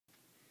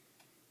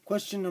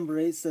Question number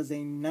 8 says a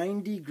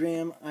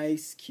 90-gram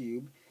ice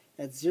cube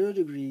at 0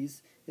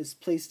 degrees is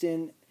placed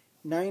in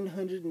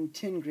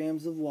 910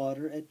 grams of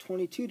water at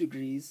 22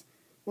 degrees.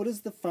 What is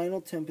the final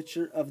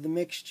temperature of the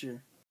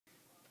mixture?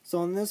 So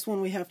on this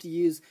one we have to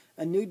use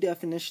a new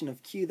definition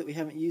of Q that we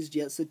haven't used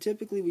yet. So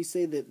typically we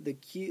say that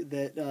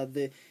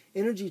the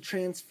energy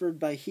transferred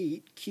by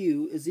heat,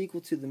 Q, is equal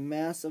to the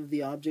mass of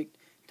the object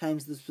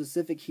times the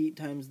specific heat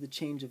times the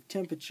change of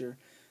temperature.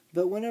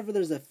 But whenever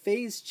there's a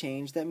phase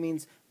change, that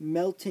means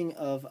melting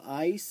of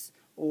ice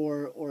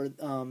or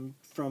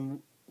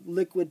from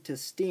liquid to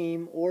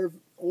steam or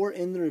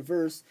in the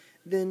reverse,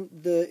 then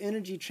the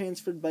energy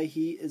transferred by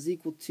heat is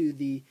equal to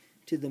the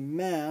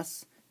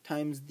mass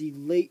times the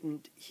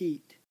latent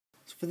heat.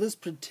 So for this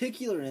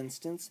particular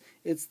instance,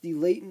 it's the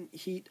latent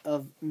heat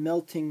of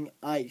melting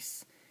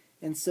ice.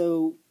 And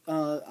so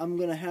I'm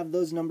going to have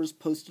those numbers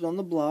posted on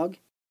the blog.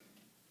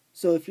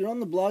 So if you're on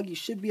the blog, you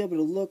should be able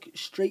to look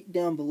straight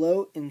down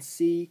below and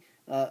see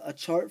a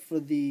chart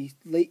for the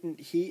latent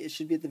heat. It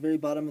should be at the very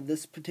bottom of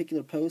this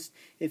particular post.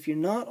 If you're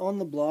not on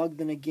the blog,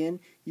 then again,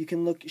 you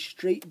can look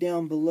straight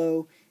down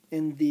below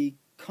in the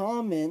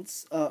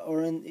comments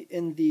or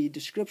in the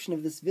description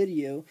of this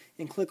video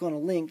and click on a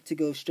link to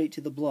go straight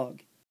to the blog.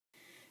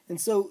 And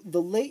so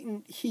the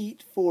latent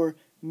heat for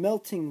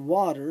melting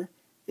water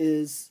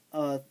is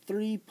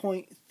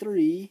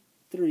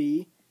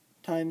 3.33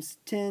 times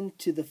 10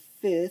 to the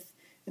 5th,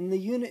 and the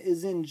unit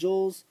is in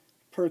joules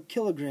per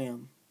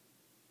kilogram.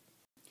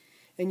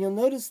 And you'll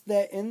notice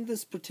that in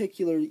this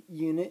particular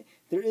unit,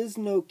 there is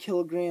no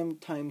kilogram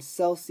times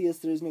Celsius,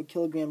 there is no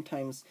kilogram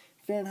times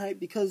Fahrenheit,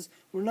 because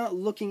we're not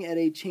looking at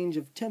a change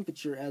of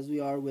temperature as we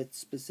are with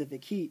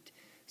specific heat.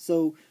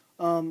 So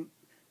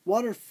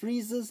water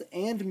freezes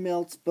and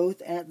melts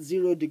both at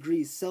 0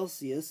 degrees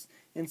Celsius,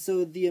 and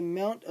so the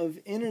amount of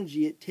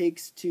energy it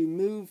takes to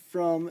move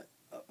from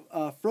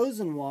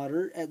frozen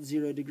water at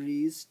 0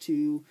 degrees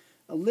to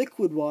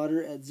liquid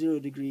water at 0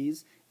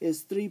 degrees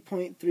is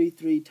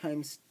 3.33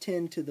 times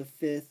 10 to the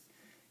 5th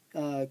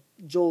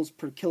joules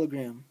per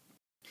kilogram.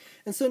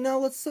 And so now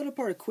let's set up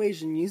our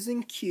equation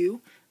using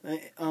Q.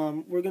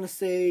 We're going to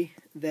say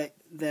that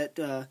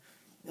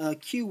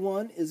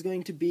Q1 is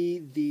going to be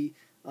the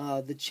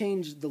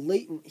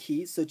latent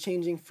heat, so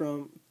change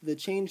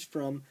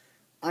from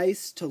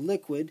ice to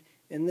liquid,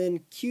 and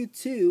then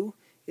Q2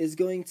 is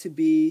going to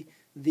be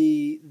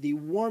the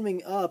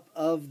warming up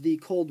of the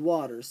cold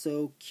water.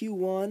 So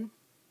Q1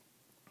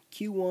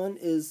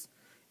 is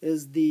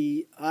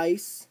the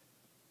ice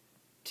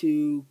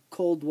to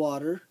cold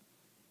water.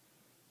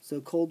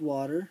 So cold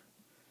water.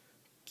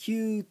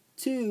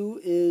 Q2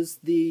 is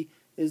the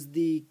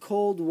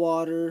cold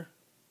water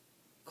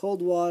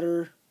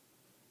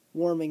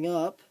warming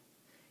up.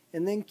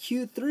 And then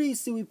Q3,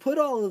 see, we put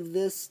all of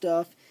this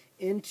stuff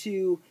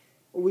into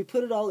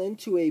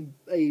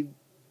a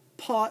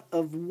pot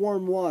of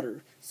warm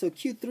water. So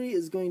Q3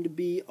 is going to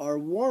be our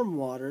warm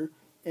water,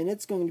 and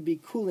it's going to be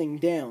cooling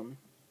down.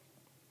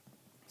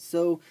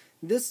 So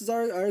this is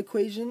our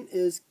equation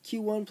is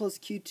Q1 plus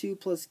Q2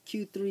 plus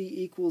Q3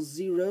 equals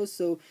 0.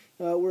 So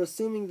we're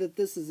assuming that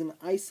this is an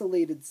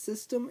isolated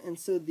system, and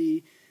so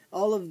the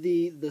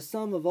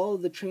sum of all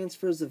of the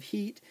transfers of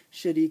heat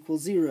should equal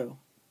 0.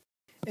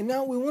 And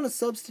now we want to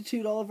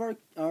substitute all of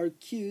our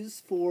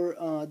Q's for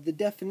the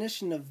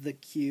definition of the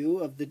Q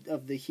of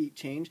the heat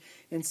change.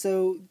 And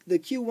so the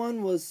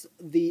Q1 was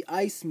the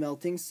ice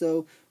melting,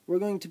 so we're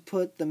going to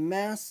put the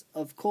mass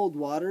of cold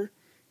water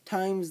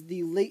times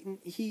the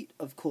latent heat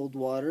of cold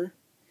water.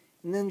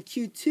 And then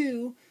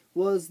Q2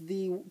 was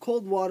the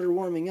cold water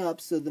warming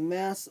up, so the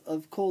mass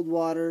of cold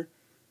water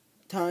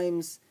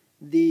times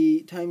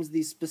the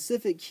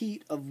specific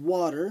heat of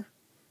water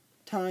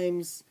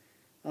times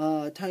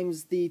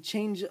the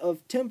change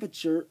of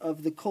temperature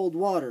of the cold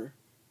water.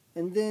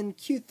 And then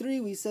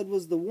Q3 we said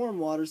was the warm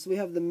water, so we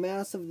have the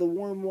mass of the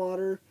warm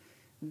water.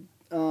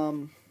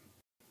 So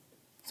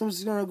I'm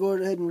just going to go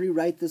ahead and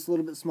rewrite this a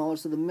little bit smaller.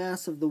 So the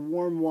mass of the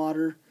warm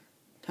water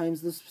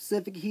times the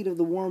specific heat of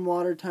the warm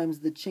water times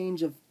the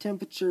change of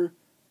temperature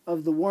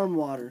of the warm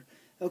water.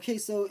 Okay,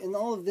 so and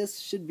all of this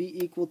should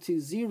be equal to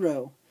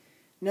 0.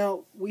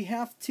 Now we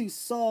have to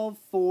solve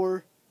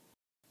for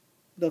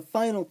the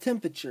final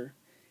temperature.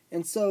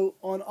 And so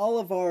on all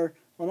of our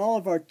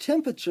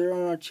temperature,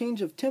 on our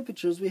change of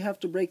temperatures, we have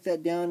to break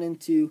that down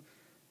into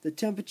the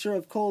temperature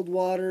of cold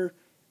water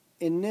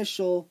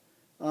initial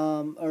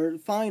or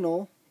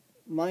final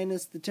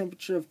minus the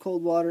temperature of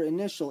cold water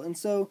initial. And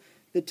so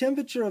the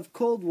temperature of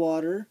cold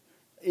water,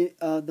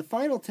 the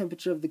final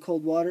temperature of the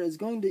cold water is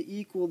going to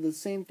equal the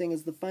same thing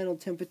as the final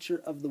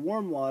temperature of the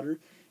warm water.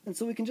 And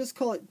so we can just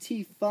call it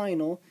T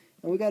final,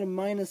 and we got to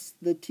minus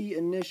the T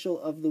initial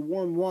of the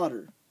warm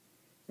water.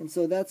 And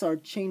so that's our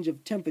change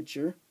of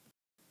temperature.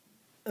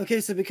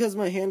 Okay, so because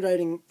my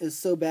handwriting is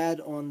so bad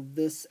on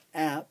this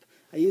app,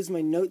 I used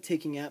my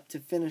note-taking app to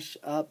finish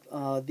up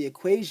the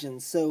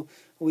equations. So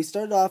we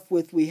started off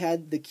with, we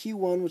had the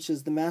Q1, which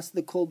is the mass of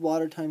the cold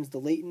water times the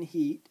latent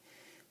heat,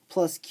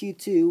 plus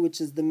Q2,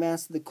 which is the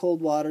mass of the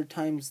cold water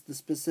times the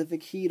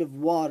specific heat of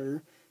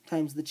water,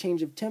 times the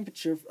change of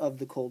temperature of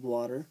the cold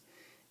water,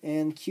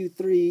 and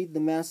Q3, the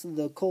mass of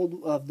the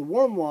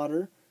warm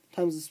water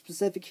times the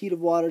specific heat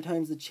of water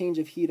times the change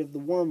of heat of the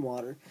warm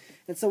water.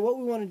 And so what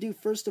we want to do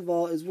first of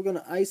all is we're going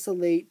to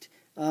isolate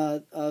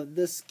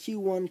this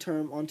Q1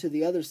 term onto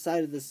the other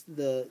side of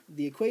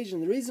the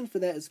equation. The reason for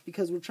that is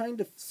because we're trying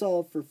to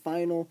solve for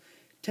final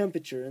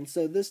temperature, and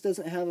so this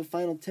doesn't have a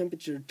final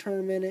temperature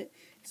term in it,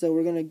 so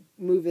we're going to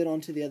move it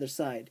onto the other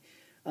side.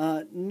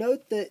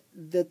 Note that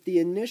the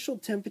initial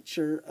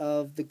temperature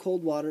of the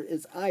cold water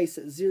is ice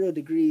at 0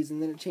 degrees,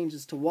 and then it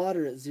changes to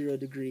water at 0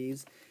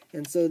 degrees.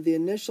 And so the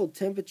initial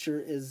temperature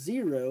is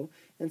 0,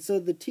 and so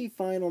the T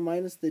final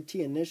minus the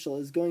T initial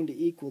is going to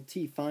equal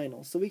T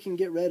final. So we can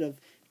get rid of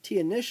T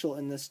initial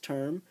in this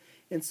term,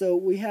 and so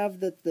we have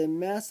that the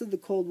mass of the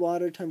cold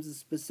water times the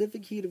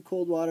specific heat of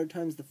cold water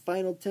times the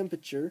final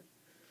temperature,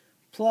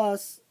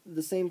 plus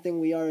the same thing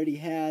we already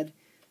had,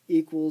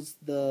 equals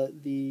the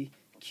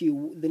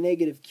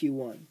negative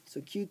Q1. So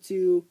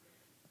Q2,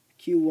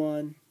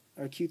 Q1,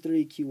 or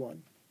Q3, Q1.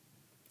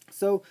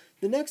 So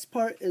the next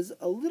part is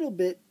a little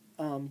bit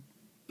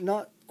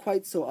not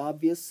quite so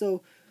obvious.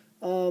 So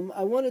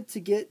I wanted to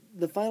get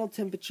the final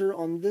temperature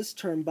on this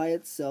term by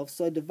itself,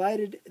 so I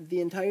divided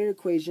the entire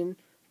equation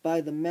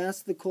by the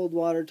mass of the cold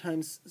water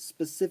times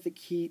specific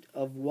heat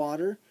of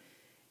water.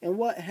 And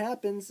what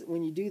happens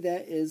when you do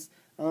that is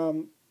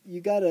you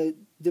got to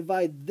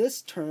divide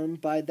this term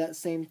by that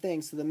same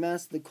thing. So the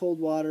mass of the cold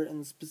water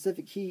and the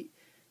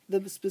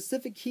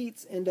specific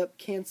heats end up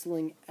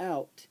canceling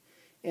out.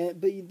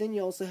 But then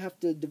you also have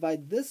to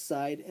divide this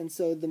side, and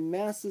so the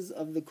masses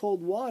of the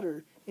cold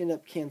water end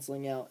up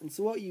canceling out. And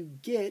so what you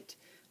get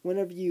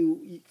whenever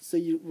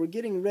we're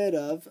getting rid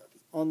of,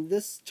 on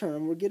this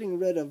term, we're getting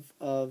rid of,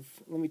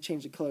 let me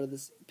change the color of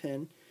this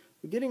pen.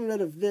 We're getting rid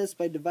of this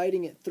by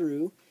dividing it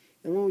through,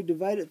 and when we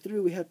divide it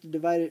through, we have to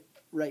divide it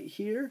right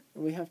here,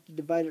 and we have to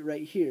divide it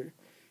right here.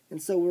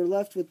 And so we're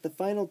left with the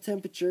final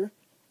temperature.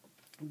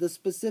 The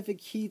specific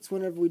heats,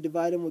 whenever we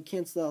divide them, will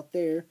cancel out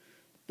there.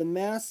 The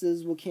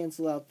masses will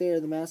cancel out there.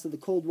 The mass of the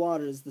cold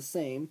water is the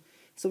same.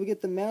 So we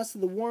get the mass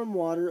of the warm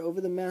water over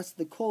the mass of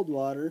the cold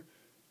water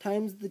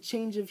times the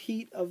change of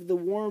heat of the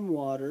warm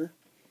water.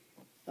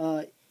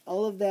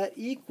 All of that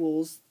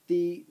equals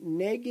the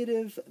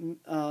negative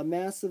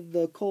mass of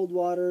the cold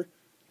water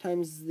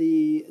times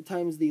the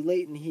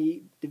latent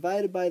heat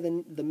divided by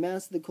the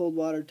mass of the cold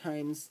water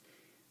times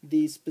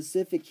the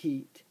specific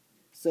heat.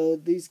 So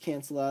these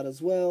cancel out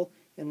as well,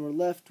 and we're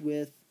left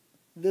with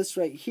this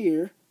right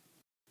here.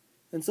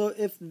 And so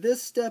if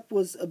this step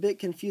was a bit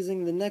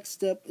confusing, the next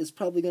step is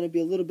probably going to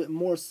be a little bit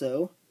more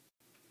so.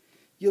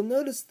 You'll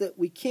notice that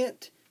we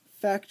can't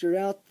factor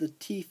out the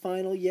T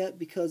final yet,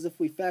 because if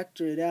we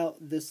factor it out,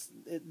 this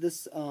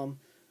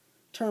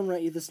term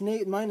right here, this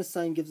minus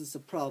sign, gives us a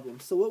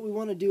problem. So what we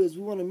want to do is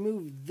we want to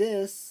move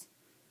this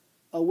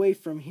away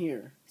from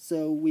here,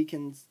 so we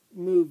can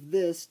move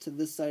this to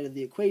this side of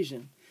the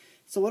equation.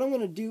 So what I'm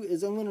going to do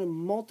is I'm going to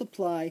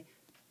multiply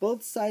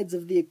both sides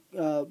of the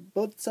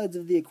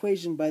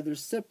equation by the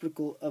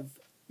reciprocal of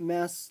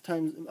mass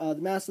times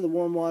the mass of the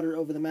warm water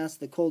over the mass of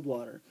the cold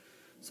water.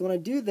 So when I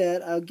do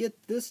that, I'll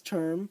get this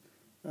term.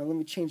 Let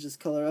me change this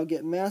color. I'll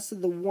get mass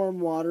of the warm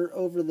water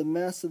over the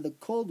mass of the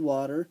cold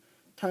water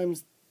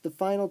times the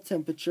final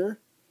temperature,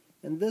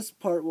 and this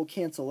part will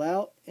cancel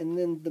out, and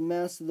then the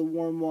mass of the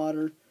warm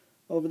water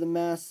over the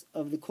mass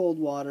of the cold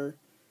water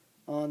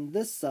on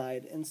this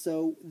side. And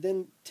so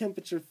then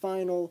temperature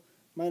final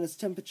minus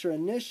temperature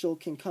initial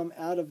can come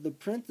out of the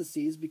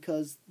parentheses,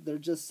 because they're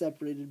just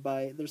separated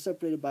by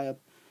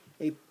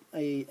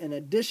an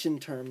addition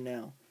term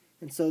now.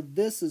 And so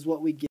this is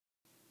what we get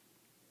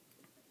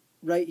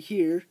right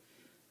here.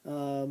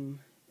 And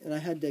I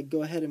had to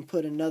go ahead and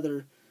put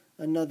another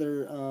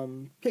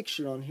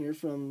picture on here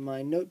from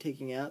my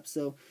note-taking app.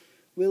 So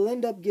we'll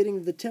end up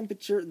getting the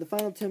temperature, the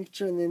final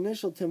temperature, and the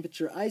initial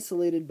temperature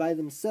isolated by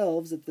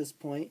themselves at this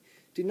point.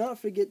 Do not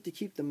forget to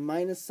keep the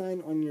minus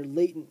sign on your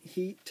latent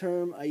heat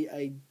term.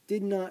 I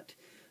did not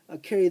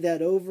carry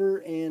that over,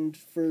 and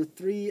for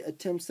 3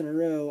 attempts in a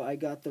row, I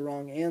got the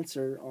wrong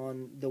answer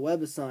on the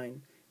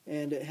WebAssign,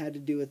 and it had to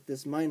do with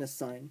this minus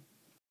sign.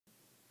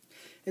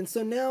 And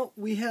so now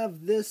we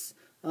have this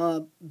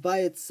by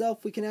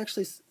itself. We can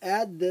actually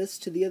add this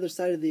to the other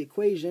side of the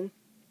equation,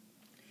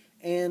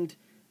 and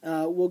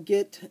we'll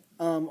get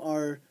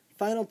our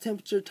final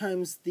temperature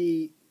times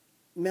the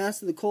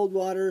mass of the cold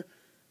water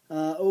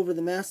over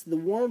the mass of the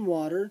warm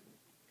water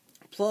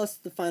plus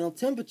the final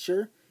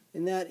temperature,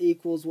 and that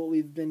equals what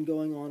we've been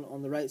going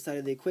on the right side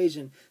of the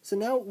equation. So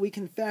now we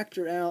can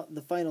factor out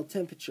the final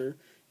temperature,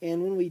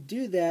 and when we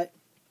do that,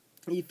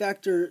 you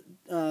factor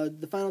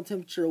the final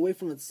temperature away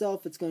from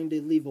itself, it's going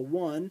to leave a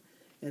 1,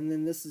 and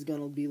then this is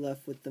going to be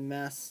left with the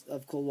mass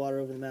of cold water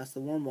over the mass of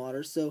the warm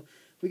water. So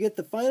we get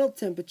the final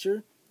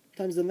temperature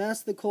times the mass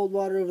of the cold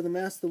water over the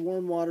mass of the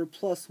warm water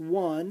plus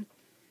 1,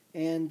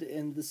 and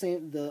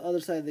the other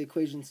side of the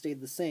equation stayed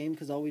the same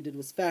because all we did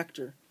was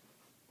factor.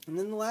 And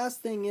then the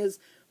last thing is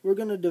we're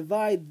going to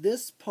divide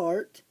this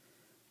part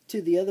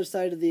to the other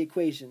side of the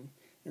equation.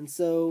 And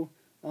so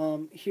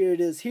Here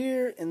it is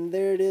here, and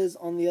there it is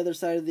on the other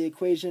side of the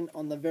equation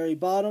on the very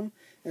bottom.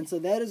 And so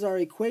that is our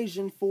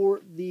equation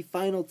for the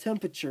final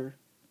temperature.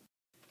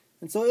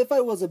 And so if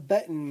I was a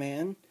betting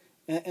man,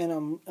 and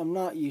I'm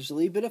not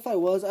usually, but if I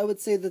was, I would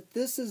say that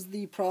this is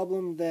the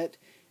problem that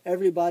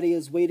everybody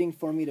is waiting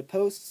for me to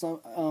post. So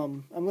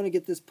I'm going to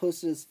get this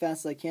posted as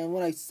fast as I can.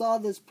 When I saw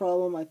this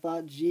problem, I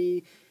thought,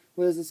 gee,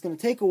 it's going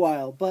to take a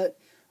while. But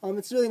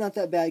it's really not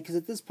that bad, because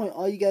at this point,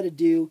 all you got to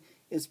do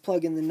is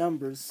plug in the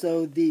numbers.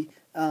 So the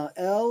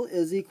L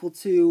is equal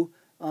to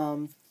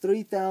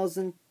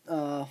 3,000.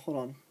 Hold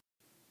on.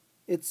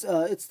 It's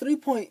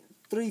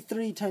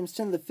 3.33 times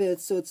 10 to the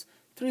fifth, so it's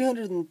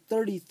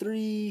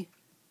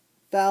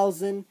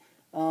 333,000,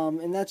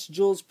 and that's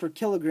joules per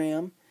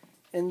kilogram.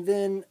 And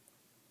then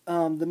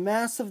the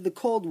mass of the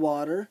cold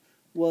water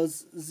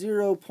was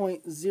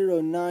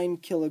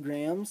 0.09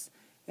 kilograms,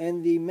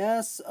 and the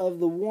mass of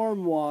the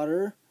warm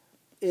water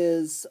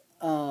is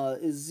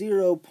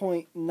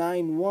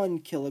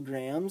 0.91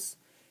 kilograms,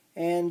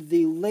 and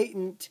the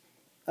latent,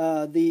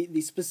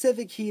 the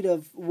specific heat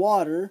of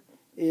water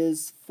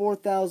is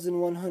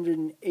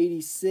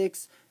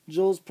 4,186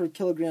 joules per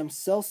kilogram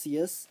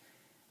Celsius.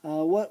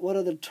 What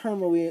other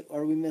term are we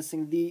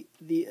missing? The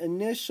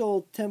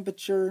initial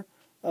temperature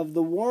of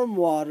the warm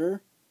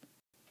water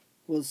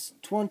was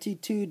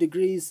 22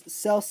 degrees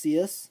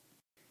Celsius,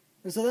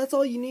 and so that's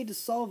all you need to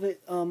solve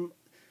it.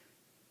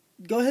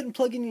 Go ahead and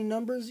plug in your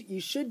numbers.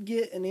 You should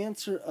get an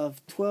answer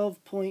of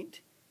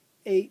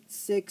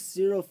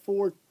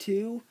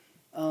 12.86042,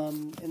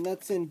 and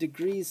that's in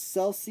degrees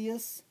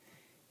Celsius.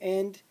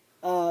 And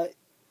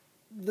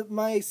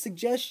my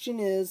suggestion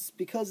is,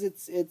 because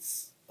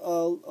it's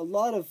a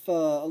lot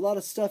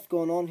of stuff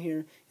going on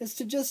here, is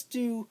to just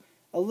do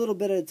a little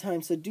bit at a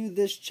time. So do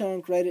this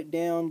chunk, write it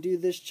down. Do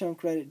this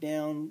chunk, write it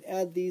down.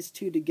 Add these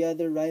two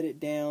together, write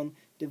it down.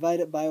 Divide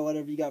it by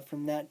whatever you got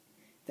from that.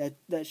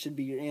 That should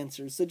be your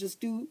answer. So just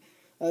do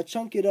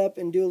chunk it up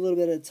and do a little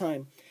bit at a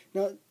time.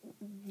 Now,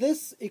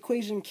 this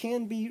equation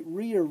can be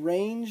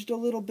rearranged a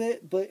little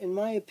bit, but in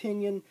my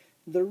opinion,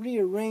 the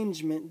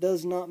rearrangement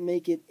does not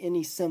make it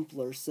any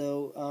simpler.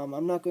 So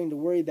I'm not going to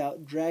worry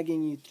about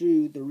dragging you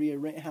through the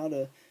how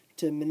to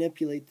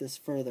manipulate this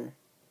further.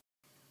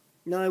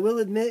 Now, I will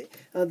admit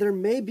there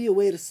may be a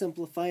way to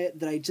simplify it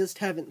that I just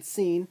haven't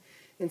seen.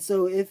 And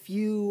so if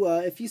you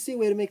see a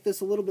way to make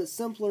this a little bit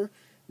simpler,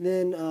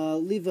 then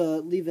leave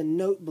a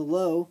note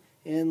below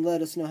and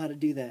let us know how to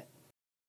do that.